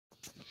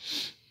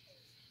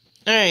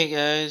Alright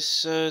guys,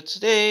 so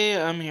today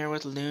I'm here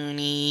with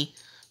Looney,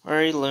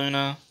 or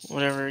Luna,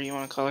 whatever you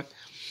want to call her.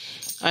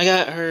 I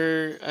got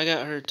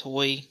her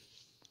toy,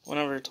 one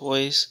of her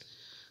toys.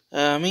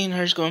 Me and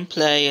her's going to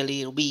play a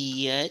little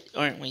bit,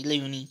 aren't we,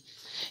 Looney?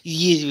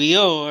 Yes, we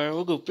are.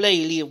 We'll go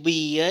play a little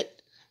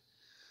bit.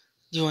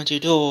 You want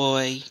your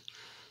toy?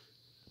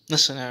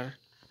 Listen at her.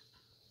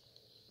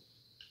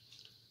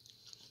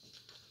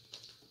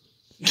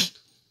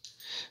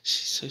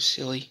 She's so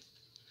silly.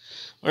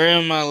 We're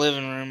in my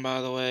living room, by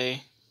the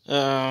way.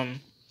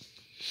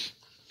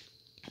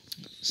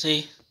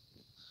 See?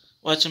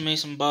 Watching me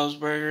some Bob's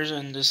Burgers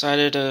and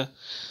decided to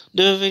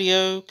do a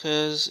video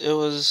because it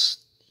was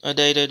a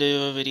day to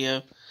do a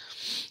video.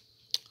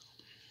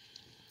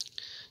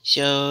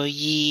 So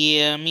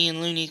yeah, me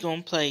and Looney's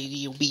gonna play a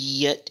little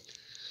bit.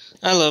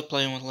 I love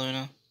playing with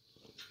Luna.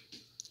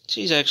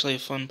 She's actually a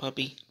fun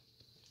puppy.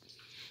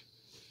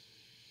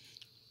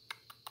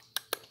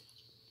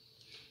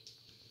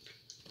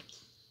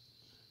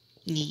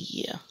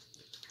 Yeah,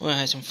 we'll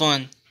have some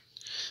fun.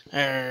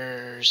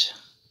 Hers.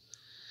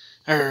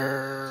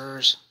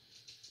 And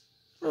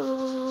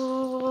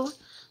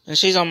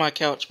she's on my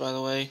couch, by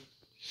the way.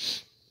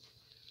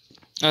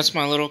 That's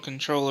my little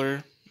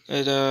controller.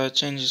 It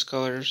changes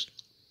colors.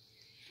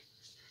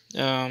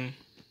 But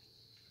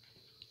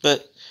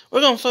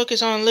we're gonna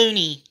focus on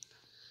Looney,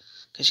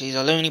 cause she's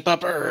a loony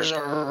puppers.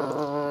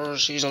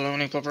 She's a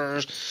loony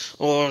puppers.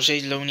 Oh,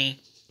 she's loony.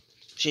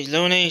 She's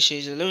loony.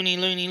 She's a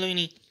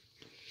loony.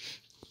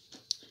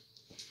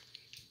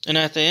 And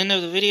at the end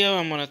of the video,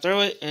 I'm gonna throw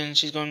it, and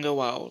she's gonna go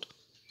wild.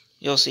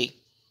 You'll see.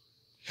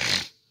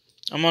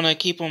 I'm gonna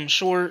keep them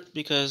short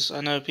because I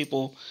know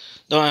people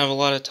don't have a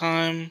lot of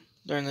time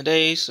during the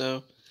day,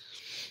 so.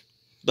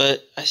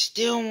 But I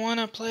still want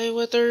to play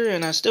with her,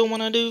 and I still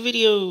want to do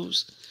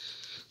videos.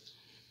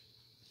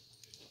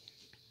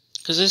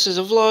 Because this is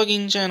a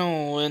vlogging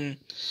channel, and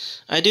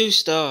I do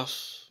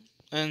stuff.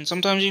 And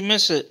sometimes you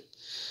miss it.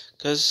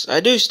 Because I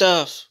do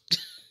stuff.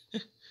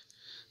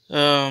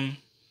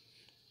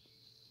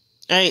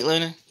 Alright,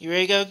 Luna. You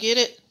ready to go get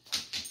it?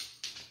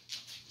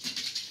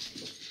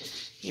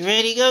 You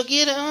ready to go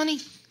get it, honey?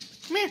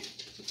 Come here.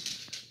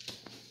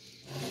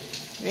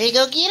 Ready to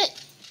go get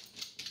it?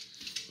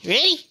 You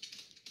ready?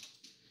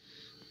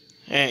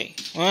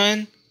 Alright,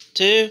 1,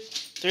 2,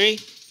 3.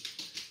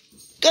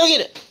 Go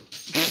get it!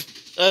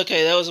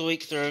 Okay, that was a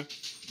weak throw.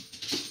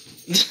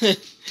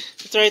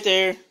 It's right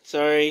there.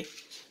 Sorry.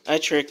 I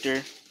tricked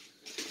her.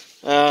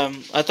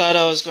 I thought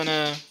I was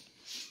gonna...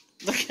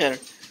 Look at her.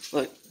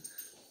 Look.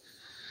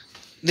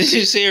 Did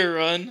you see her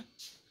run?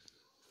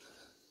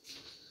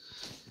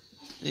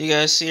 Did you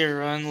guys see her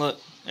run? Look.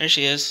 There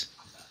she is.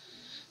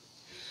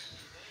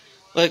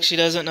 Look, she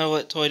doesn't know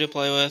what toy to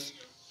play with.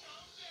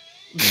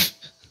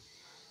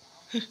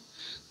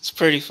 It's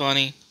pretty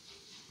funny.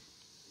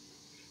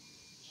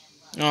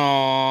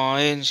 Aw,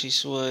 isn't she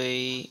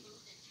sweet?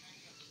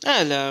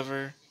 I love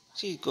her.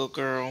 She's a good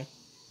girl.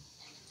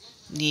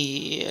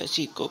 Yeah,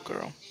 she's a good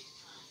girl.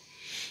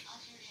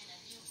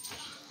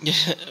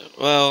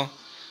 Well,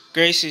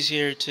 Gracie's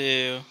here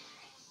too.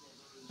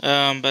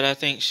 But I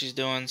think she's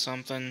doing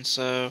something,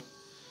 so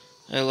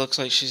it looks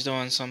like she's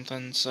doing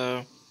something,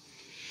 so.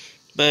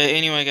 But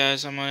anyway,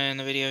 guys, I'm gonna end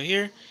the video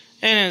here.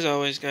 And as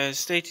always, guys,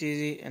 stay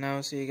cheesy, and I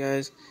will see you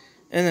guys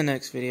in the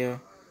next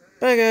video.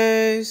 Bye,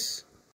 guys!